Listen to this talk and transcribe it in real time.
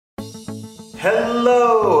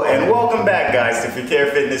Hello and welcome back guys to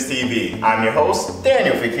Fequiere Fitness TV. I'm your host,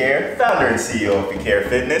 Daniel Fequiere, founder and CEO of Fequiere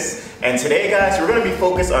Fitness. And today guys, we're going to be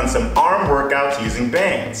focused on some arm workouts using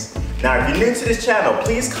bands. Now if you're new to this channel,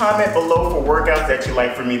 please comment below for workouts that you'd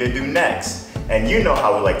like for me to do next. And you know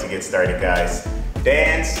how we like to get started guys.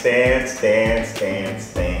 Dance, dance, dance,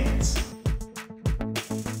 dance, dance.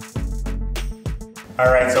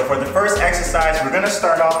 Alright, so for the first exercise, we're going to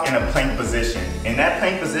start off in a plank position. In that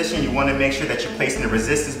plank position, you want to make sure that you're placing the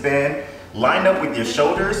resistance band lined up with your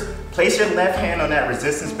shoulders. Place your left hand on that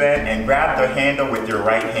resistance band and grab the handle with your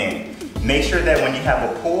right hand. Make sure that when you have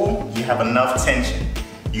a pull, you have enough tension.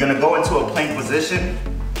 You're going to go into a plank position.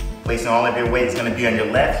 Placing all of your weight is going to be on your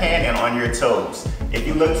left hand and on your toes. If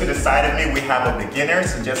you look to the side of me, we have a beginner,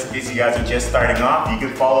 so just in case you guys are just starting off, you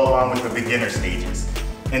can follow along with the beginner stages.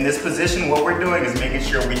 In this position, what we're doing is making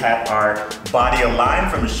sure we have our body aligned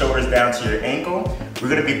from the shoulders down to your ankle. We're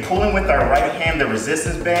going to be pulling with our right hand the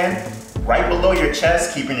resistance band right below your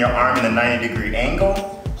chest, keeping your arm in a 90-degree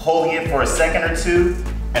angle, holding it for a second or two,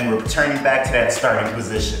 and returning back to that starting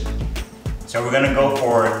position. So we're going to go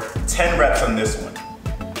for 10 reps on this one.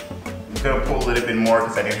 I'm going to pull a little bit more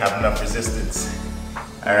because I didn't have enough resistance.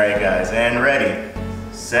 All right, guys, and ready,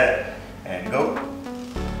 set, and go.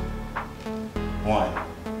 1,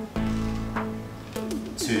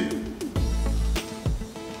 2,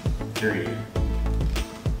 3,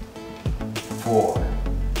 4,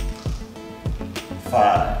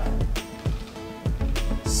 5,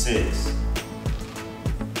 6,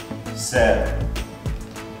 7,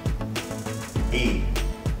 8,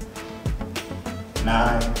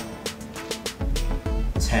 9,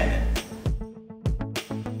 10.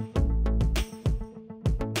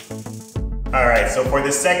 Alright, so for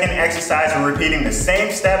the second exercise, we're repeating the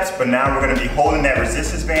same steps, but now we're going to be holding that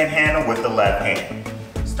resistance band handle with the left hand.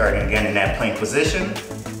 Starting again in that plank position,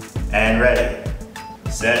 and ready,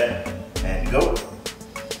 set, and go.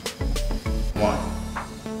 1,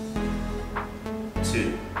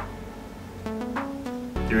 2,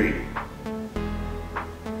 3,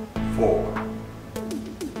 4,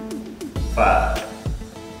 5,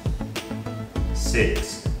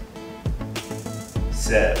 6,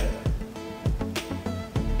 7,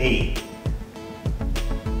 8,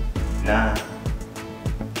 9,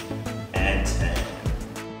 and 10.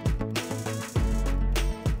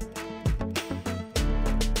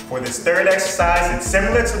 For this third exercise, it's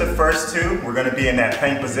similar to the first two. We're going to be in that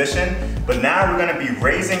plank position, but now we're going to be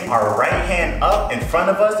raising our right hand up in front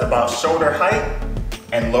of us about shoulder height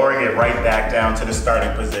and lowering it right back down to the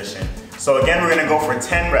starting position. So again, we're going to go for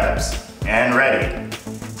 10 reps. And ready,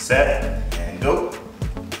 set, and go.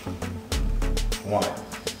 1,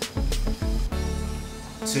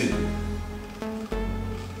 2,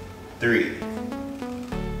 3,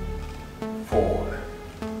 4,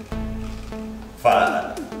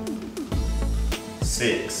 5,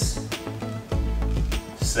 6,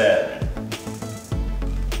 7,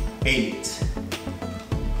 8,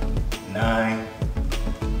 9,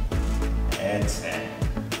 and 10.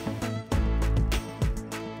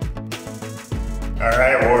 All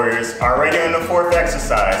right, warriors, already on the fourth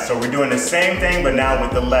exercise. So we're doing the same thing, but now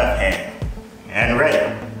with the left hand. And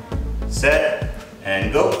ready, set,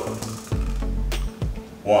 and go.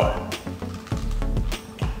 1,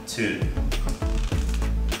 2,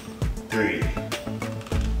 3,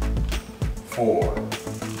 4,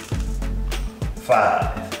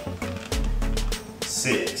 5,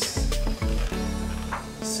 6,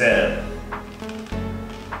 7,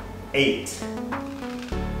 8,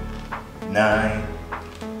 9,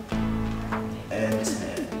 and 10.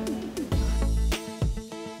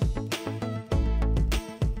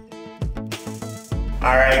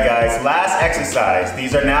 Alright guys, last exercise.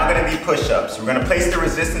 These are now going to be push-ups. We're going to place the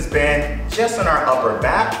resistance band just on our upper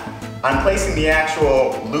back. I'm placing the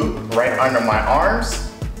actual loop right under my arms,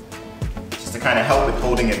 just to kind of help with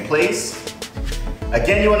holding in place.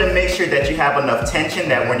 Again, you want to make sure that you have enough tension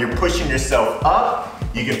that when you're pushing yourself up,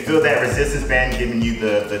 you can feel that resistance band giving you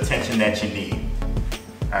the tension that you need.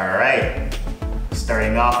 Alright,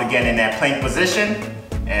 starting off again in that plank position,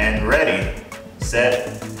 and ready, set,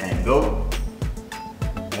 and go.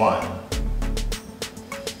 1,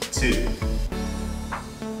 2,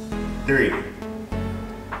 3,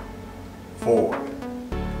 4,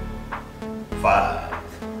 5,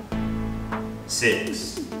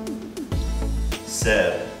 6,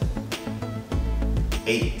 7,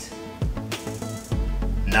 8,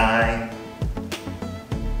 9,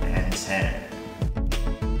 and 10.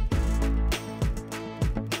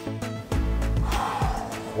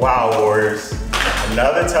 Wow, warriors.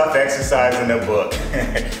 Another tough exercise in the book.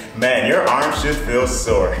 Man, your arms should feel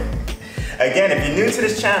sore. Again, if you're new to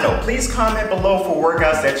this channel, please comment below for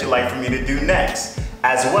workouts that you'd like for me to do next.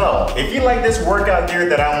 As well, if you like this workout gear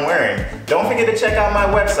that I'm wearing, don't forget to check out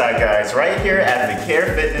my website, guys, right here at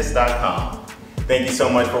FequiereFitness.com. Thank you so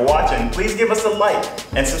much for watching. Please give us a like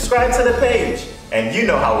and subscribe to the page. And you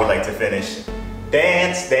know how we like to finish.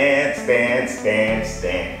 Dance, dance, dance, dance,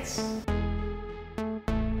 dance.